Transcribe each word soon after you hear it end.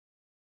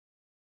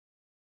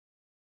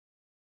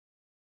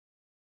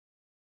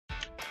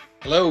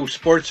Hello,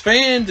 sports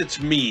fans.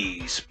 It's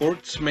me,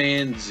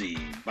 Sportsman Z,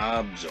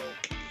 Bob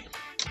Zolke.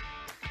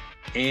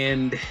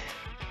 And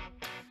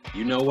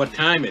you know what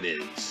time it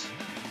is.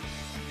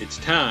 It's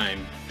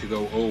time to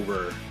go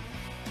over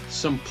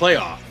some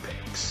playoff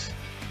picks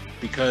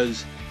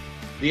because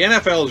the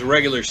NFL's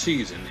regular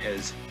season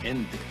has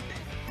ended.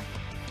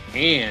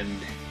 And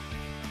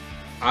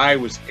I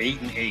was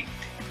 8-8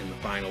 in the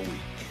final week.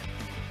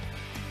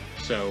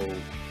 So,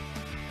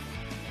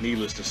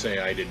 needless to say,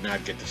 I did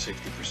not get to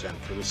 60%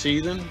 for the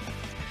season.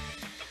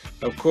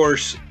 Of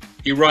course,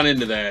 you tend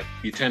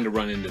to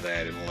run into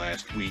that in the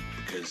last week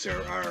because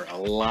there are a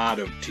lot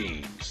of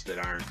teams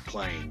that aren't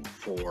playing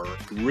for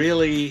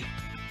really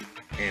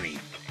anything.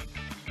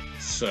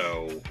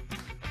 So,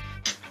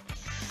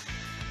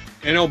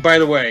 and oh, by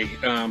the way,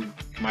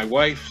 my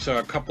wife saw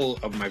a couple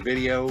of my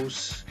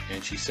videos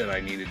and she said I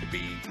needed to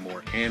be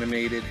more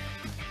animated.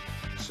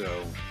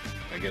 So,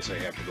 I guess I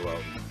have to go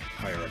out and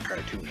hire a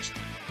cartoonist.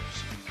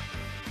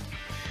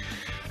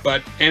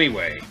 But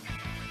anyway,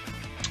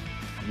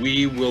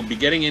 we will be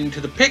getting into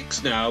the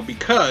picks now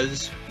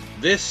because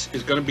this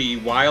is going to be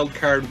Wild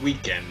Card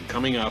Weekend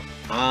coming up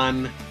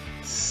on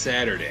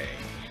Saturday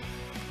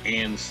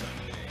and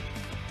Sunday.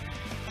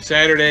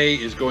 Saturday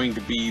is going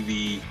to be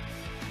the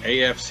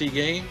AFC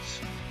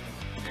games,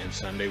 and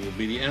Sunday will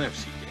be the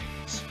NFC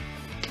games.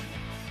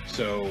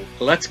 So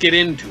let's get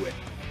into it.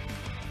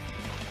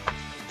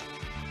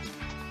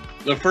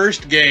 The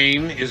first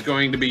game is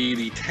going to be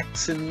the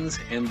Texans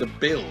and the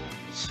Bills.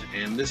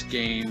 And this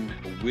game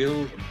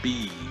will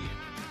be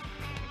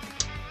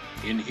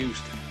in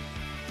Houston.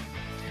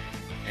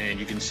 And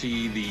you can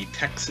see the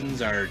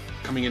Texans are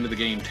coming into the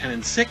game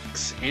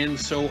 10-6, and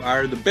so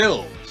are the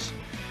Bills.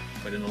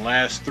 But in the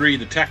last three,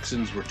 the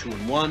Texans were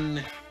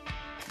 2-1,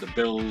 the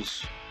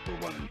Bills were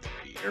 1-3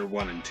 or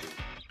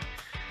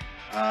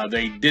 1-2.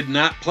 They did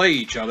not play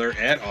each other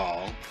at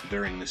all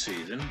during the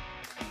season.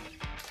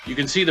 You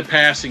can see the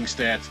passing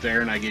stats there,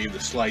 and I gave the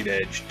slight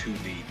edge to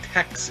the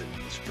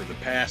Texans for the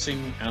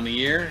passing on the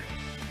year.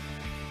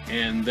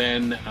 And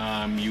then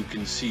you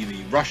can see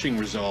the rushing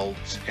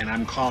results, and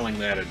I'm calling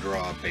that a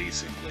draw,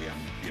 basically.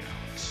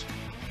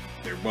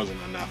 There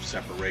wasn't enough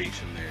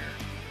separation there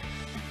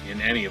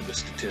in any of the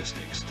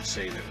statistics to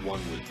say that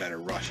one was better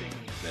rushing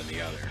than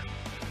the other.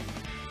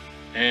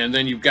 And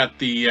then you've got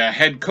the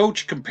head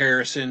coach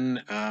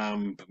comparison.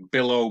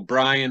 Bill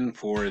O'Brien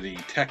for the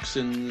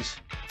Texans.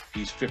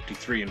 He's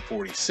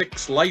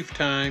 53-46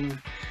 lifetime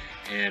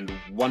and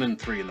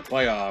 1-3 in the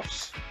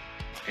playoffs.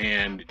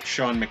 And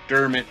Sean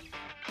McDermott,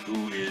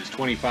 who is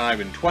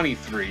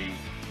 25-23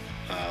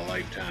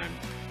 lifetime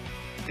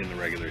in the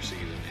regular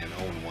season and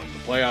 0-1 in the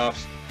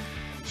playoffs.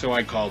 So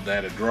I called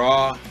that a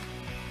draw.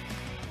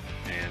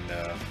 And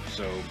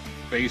so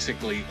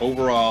basically,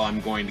 overall,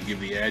 I'm going to give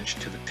the edge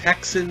to the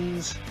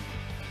Texans.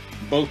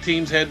 Both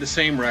teams had the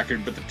same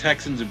record, but the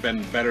Texans have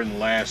been better in the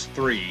last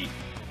three.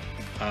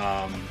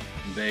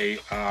 They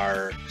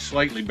are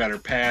slightly better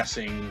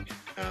passing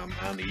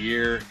on the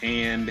year,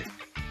 and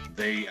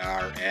they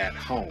are at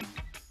home.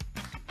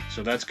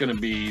 So that's going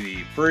to be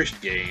the first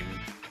game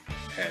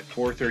at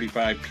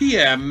 4:35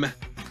 p.m.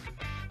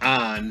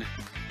 on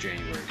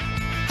January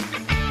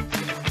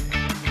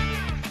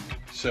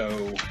 4th.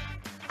 So,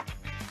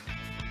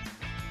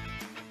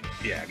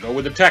 yeah, go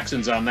with the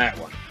Texans on that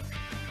one.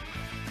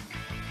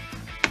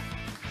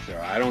 So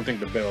I don't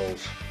think the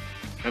Bills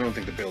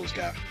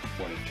got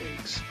what it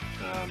takes.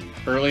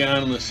 Early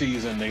on in the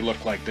season, they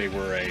looked like they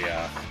were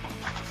a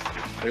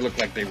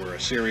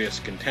serious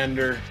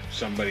contender,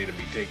 somebody to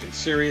be taken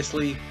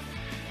seriously.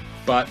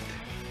 But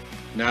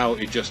now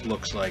it just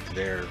looks like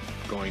they're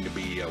going to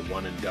be a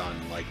one and done,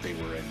 like they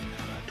were in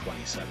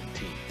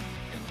 2017 in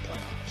the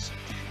playoffs.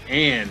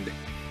 And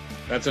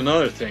that's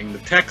another thing. The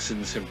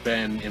Texans have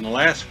been, in the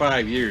last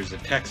 5 years, the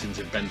Texans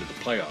have been to the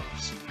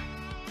playoffs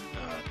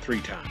 3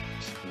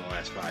 times in the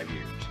last 5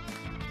 years.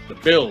 The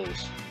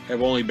Bills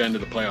have only been to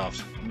the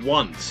playoffs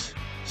once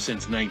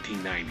since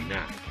 1999,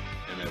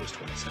 and that was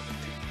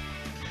 2017.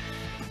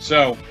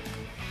 So,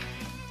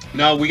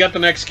 now we got the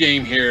next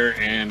game here,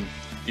 and,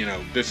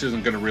 this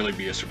isn't going to really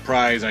be a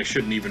surprise. I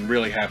shouldn't even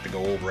really have to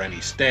go over any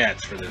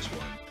stats for this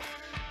one.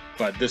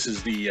 But this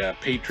is the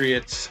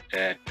Patriots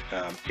at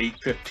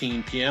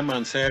 8:15 p.m.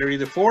 on Saturday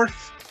the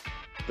 4th.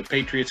 The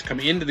Patriots come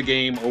into the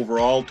game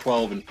overall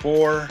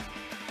 12-4.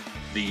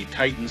 The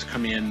Titans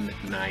come in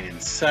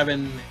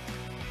 9-7.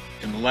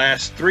 In the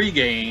last 3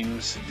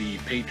 games, the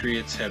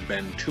Patriots have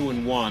been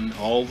 2-1,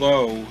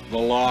 although the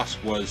loss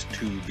was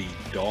to the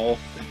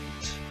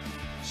Dolphins.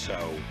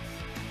 So,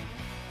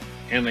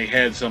 and they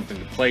had something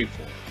to play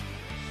for.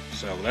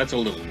 So that's a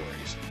little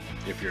worrisome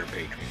if you're a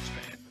Patriots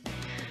fan.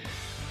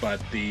 But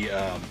the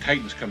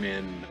Titans come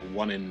in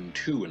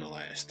 1-2 in the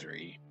last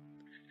 3.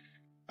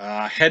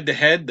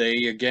 Head-to-head,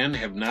 they again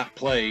have not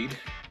played.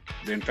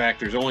 In fact,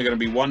 there's only going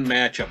to be one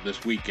matchup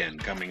this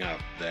weekend coming up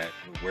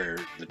where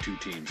the two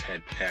teams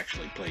had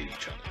actually played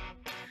each other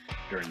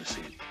during the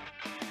season.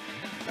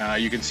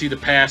 You can see the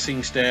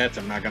passing stats.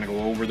 I'm not going to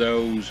go over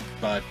those,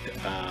 but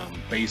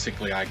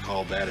basically I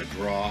called that a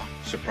draw,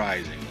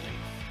 surprisingly.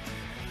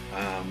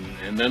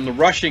 And then the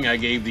rushing, I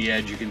gave the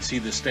edge. You can see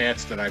the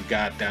stats that I've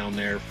got down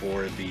there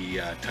for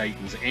the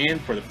Titans and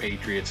for the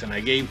Patriots, and I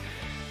gave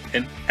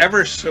an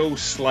ever so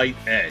slight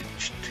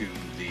edge to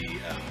the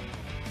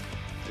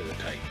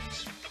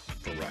Titans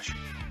for rushing.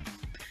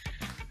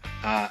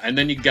 And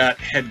then you got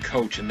head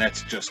coach, and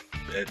that's just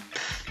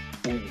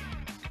boom.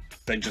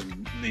 That just,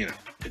 you know,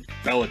 it's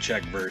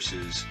Belichick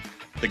versus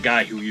the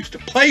guy who used to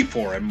play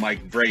for him,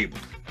 Mike Vrabel.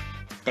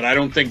 But I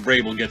don't think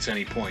Vrabel gets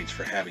any points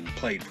for having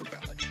played for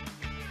Belichick.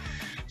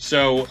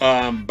 So,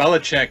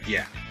 Belichick,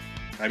 yeah.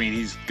 I mean,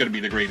 he's going to be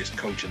the greatest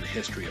coach in the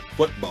history of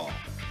football,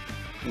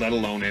 let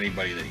alone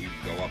anybody that he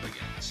would go up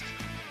against.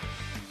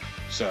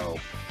 So,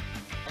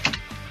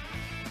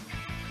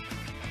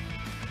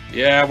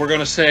 yeah, we're going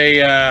to say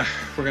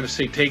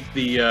take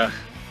the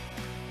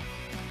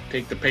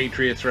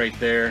Patriots right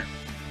there.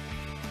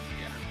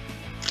 Yeah.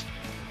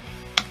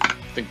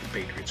 I think the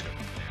Patriots going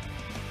to win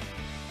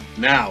that.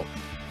 Now,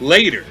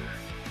 later,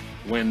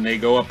 when they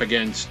go up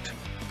against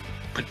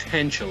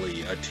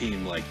potentially a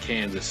team like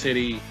Kansas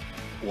City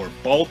or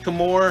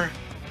Baltimore,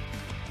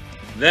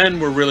 then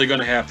we're really going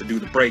to have to do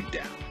the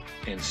breakdown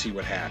and see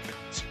what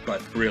happens.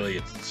 But really,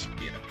 it's,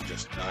 you know,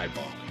 just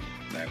eyeballing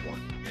that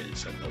one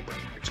is a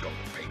no-brainer. It's going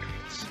to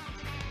Patriots.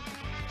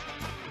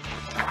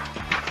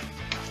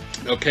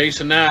 Okay,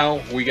 so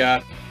now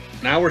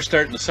we're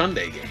starting the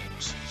Sunday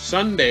games.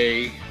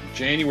 Sunday,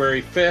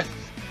 January 5th,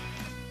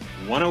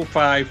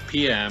 1:05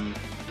 p.m.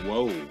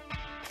 Whoa.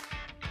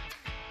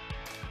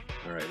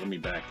 All right, let me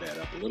back that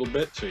up a little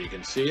bit so you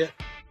can see it.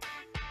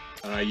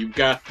 You've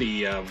got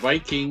the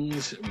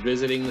Vikings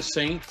visiting the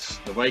Saints.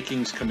 The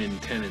Vikings come in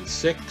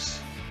 10-6.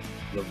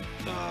 The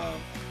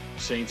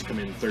Saints come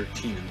in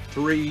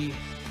 13-3.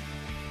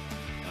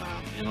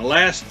 In the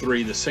last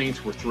three, the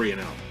Saints were 3-0,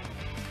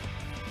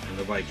 and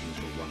the Vikings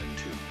were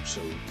 1-2.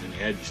 So an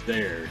edge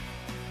there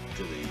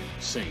to the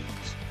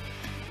Saints.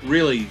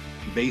 Really,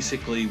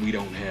 basically, we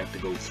don't have to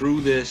go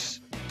through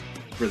this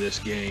for this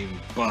game,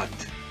 but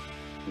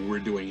we're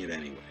doing it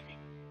anyway.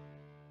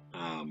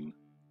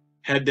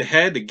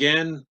 Head-to-head,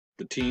 again,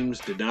 the teams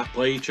did not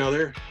play each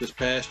other this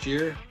past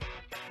year.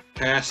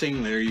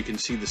 Passing, there you can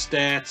see the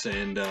stats,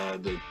 and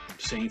the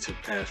Saints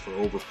have passed for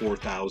over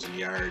 4,000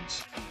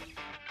 yards,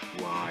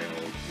 while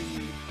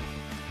the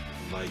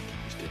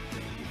Vikings didn't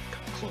really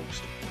come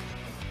close to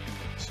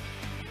 4,000 yards.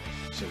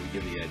 So we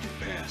give the edge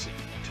in passing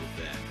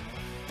to them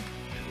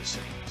and the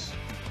Saints.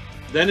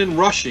 Then in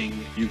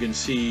rushing, you can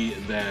see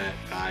that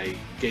I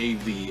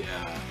gave the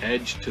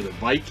edge to the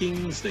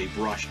Vikings. They've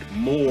rushed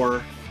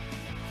more,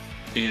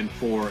 and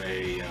for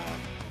a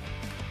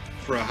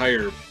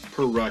higher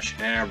per rush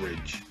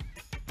average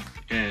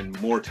and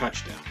more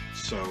touchdowns.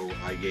 So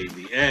I gave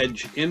the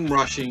edge in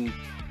rushing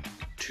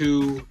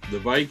to the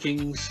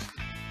Vikings,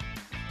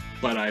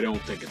 but I don't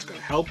think it's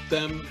going to help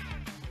them.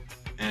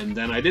 And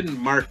then I didn't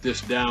mark this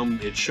down.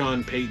 It's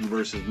Sean Payton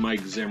versus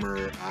Mike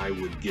Zimmer. I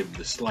would give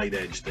the slight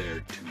edge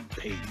there to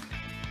Payton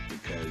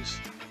because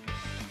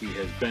he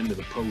has been to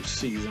the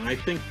postseason. I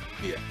think,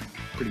 yeah,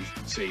 pretty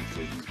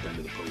safely he's been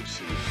to the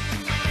postseason.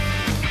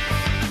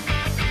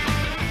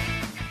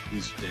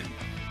 And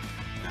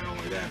not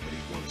only that, but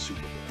he's won a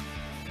Super Bowl.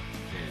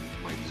 And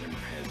Mike Zimmer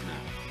has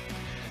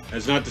not.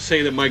 That's not to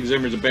say that Mike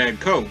Zimmer's a bad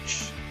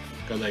coach,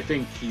 because I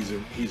think he's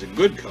a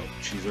good coach.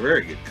 He's a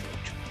very good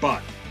coach,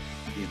 but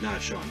he's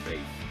not Sean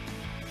Payton.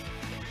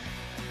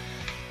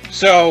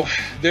 So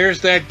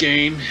there's that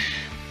game.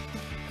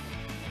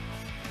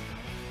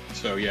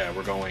 So yeah,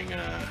 we're going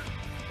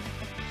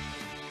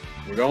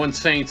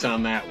Saints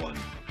on that one.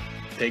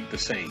 Take the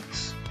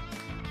Saints.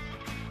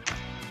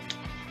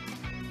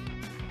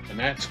 And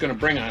that's going to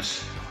bring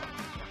us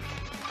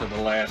to the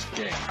last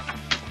game.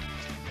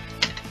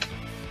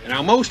 And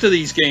now most of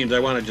these games, I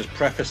want to just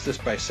preface this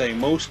by saying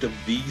most of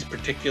these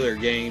particular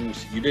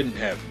games, you didn't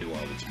have to do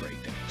all this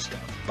breakdown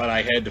stuff. But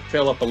I had to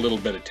fill up a little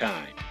bit of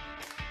time.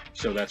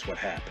 So that's what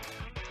happened.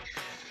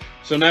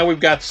 So now we've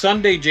got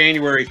Sunday,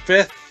 January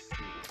 5th.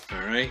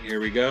 All right, here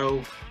we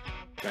go.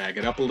 Back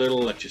it up a little,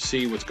 let you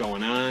see what's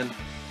going on.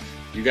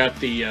 You got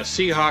the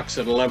Seahawks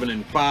at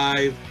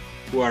 11-5.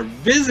 Who are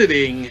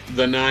visiting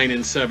the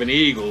 9-7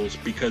 Eagles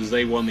because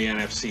they won the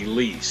NFC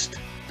least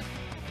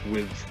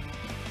with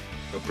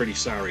a pretty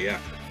sorry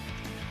effort.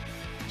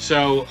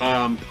 So,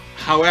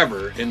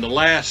 however, in the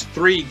last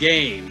 3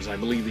 games, I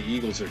believe the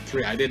Eagles are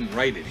 3. I didn't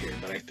write it here,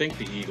 but I think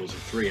the Eagles are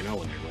 3-0 in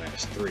their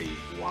last 3,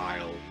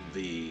 while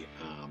the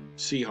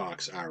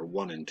Seahawks are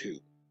 1-2.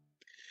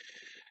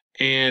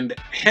 And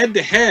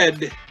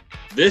head-to-head,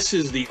 this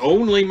is the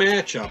only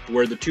matchup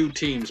where the two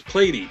teams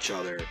played each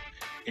other.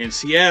 And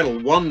Seattle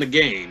won the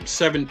game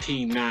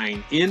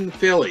 17-9 in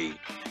Philly,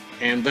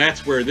 and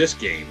that's where this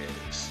game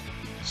is.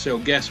 So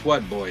guess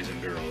what, boys and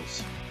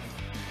girls?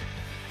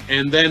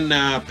 And then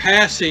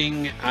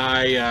passing,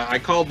 I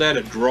called that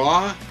a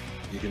draw.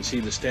 You can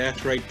see the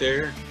stats right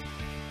there.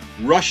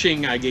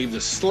 Rushing, I gave the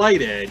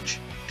slight edge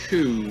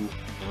to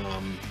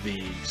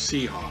the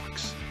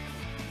Seahawks.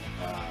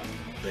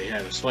 They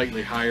had a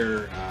slightly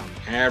higher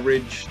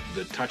average.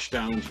 The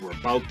touchdowns were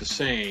about the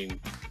same.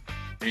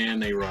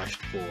 And they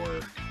rushed for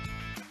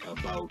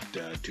about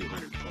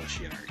 200 plus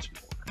yards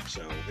more.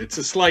 So it's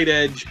a slight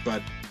edge,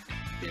 but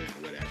you know,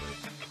 whatever.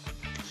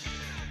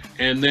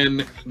 And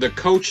then the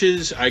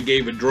coaches, I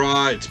gave a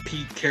draw. It's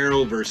Pete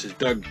Carroll versus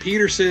Doug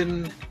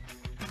Peterson.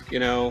 You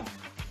know,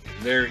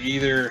 they're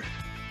either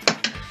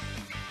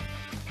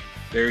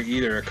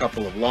a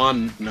couple of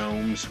lawn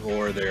gnomes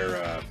or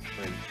they're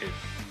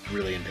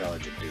really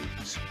intelligent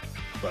dudes.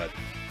 But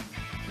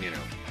you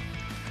know,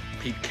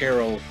 Pete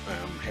Carroll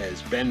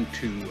has been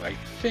to, I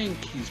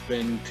think he's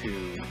been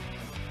to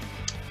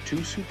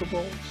 2 Super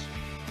Bowls,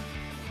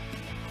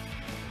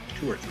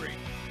 2 or 3.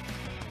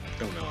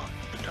 Don't know off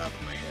the top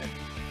of my head.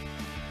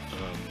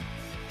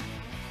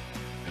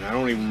 And I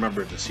don't even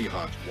remember if the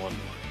Seahawks won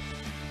one.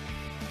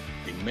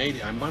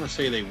 I want to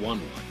say they won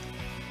one,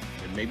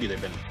 and maybe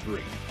they've been to 3.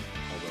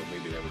 Although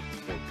maybe that was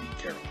before Pete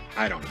Carroll.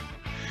 I don't know.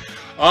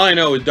 All I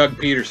know is Doug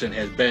Peterson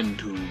has been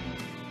to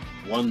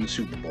 1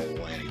 Super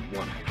Bowl and he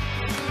won it.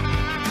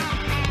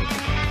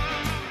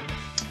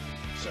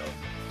 So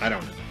I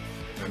don't know.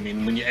 I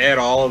mean, when you add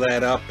all of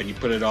that up and you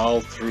put it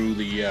all through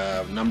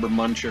the number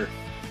muncher, it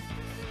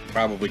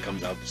probably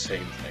comes out the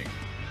same thing.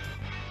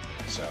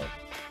 So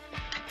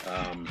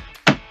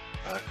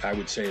I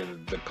would say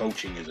that the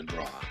coaching is a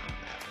draw on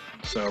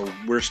that. So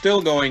we're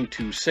still going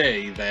to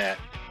say that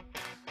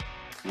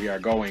we are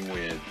going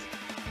with,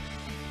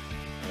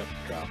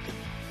 dropped it.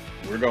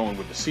 We're going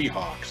with the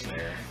Seahawks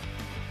there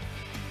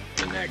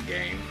in that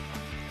game.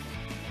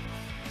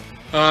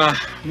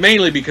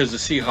 Mainly because the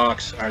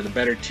Seahawks are the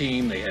better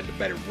team. They had the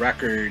better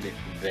record.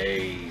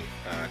 They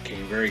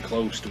came very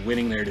close to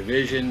winning their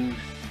division,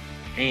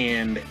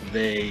 and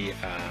they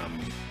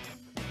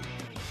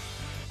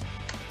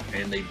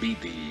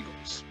beat the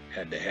Eagles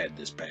head-to-head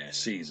this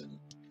past season.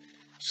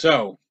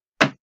 So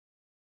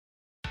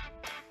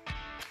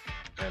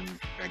I'm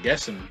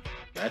guessing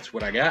that's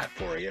what I got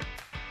for you.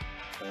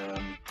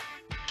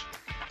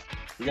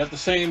 We got the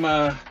same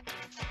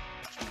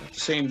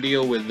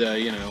deal with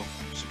you know,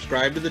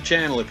 subscribe to the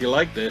channel if you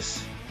like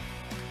this,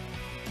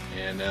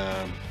 and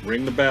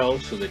ring the bell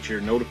so that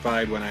you're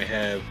notified when I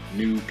have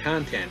new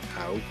content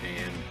out,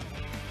 and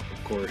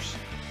of course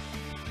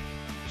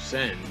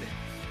send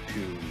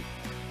to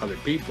other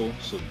people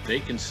so that they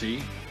can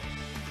see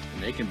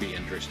and they can be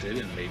interested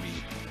and maybe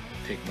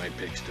take my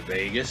picks to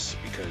Vegas,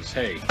 because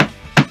hey,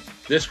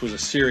 this was a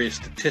serious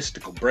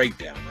statistical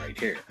breakdown right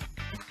here.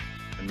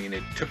 I mean,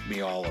 it took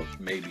me all of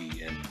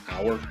maybe an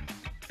hour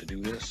to do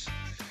this.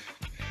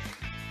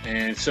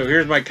 And so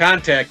here's my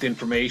contact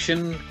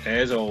information.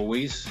 As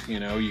always, you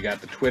know, you got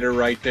the Twitter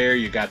right there,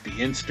 you got the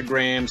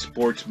Instagram,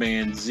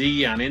 Sportsman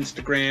Z on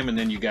Instagram, and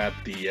then you got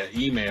the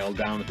email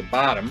down at the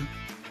bottom.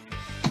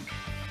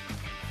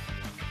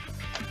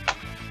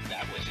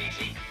 That was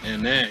easy.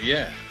 And that,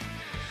 yeah.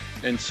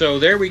 And so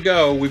there we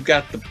go. We've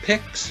got the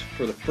picks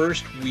for the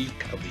first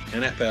week of the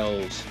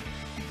NFL's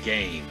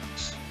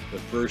games. The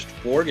first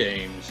 4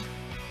 games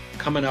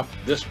coming up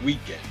this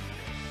weekend.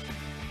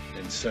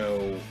 And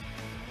so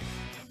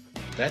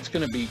that's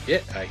going to be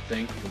it, I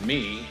think, for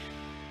me.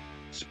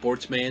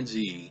 Sportsman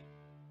Z,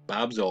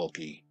 Bob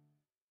Zuhlke,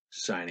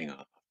 signing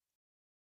off.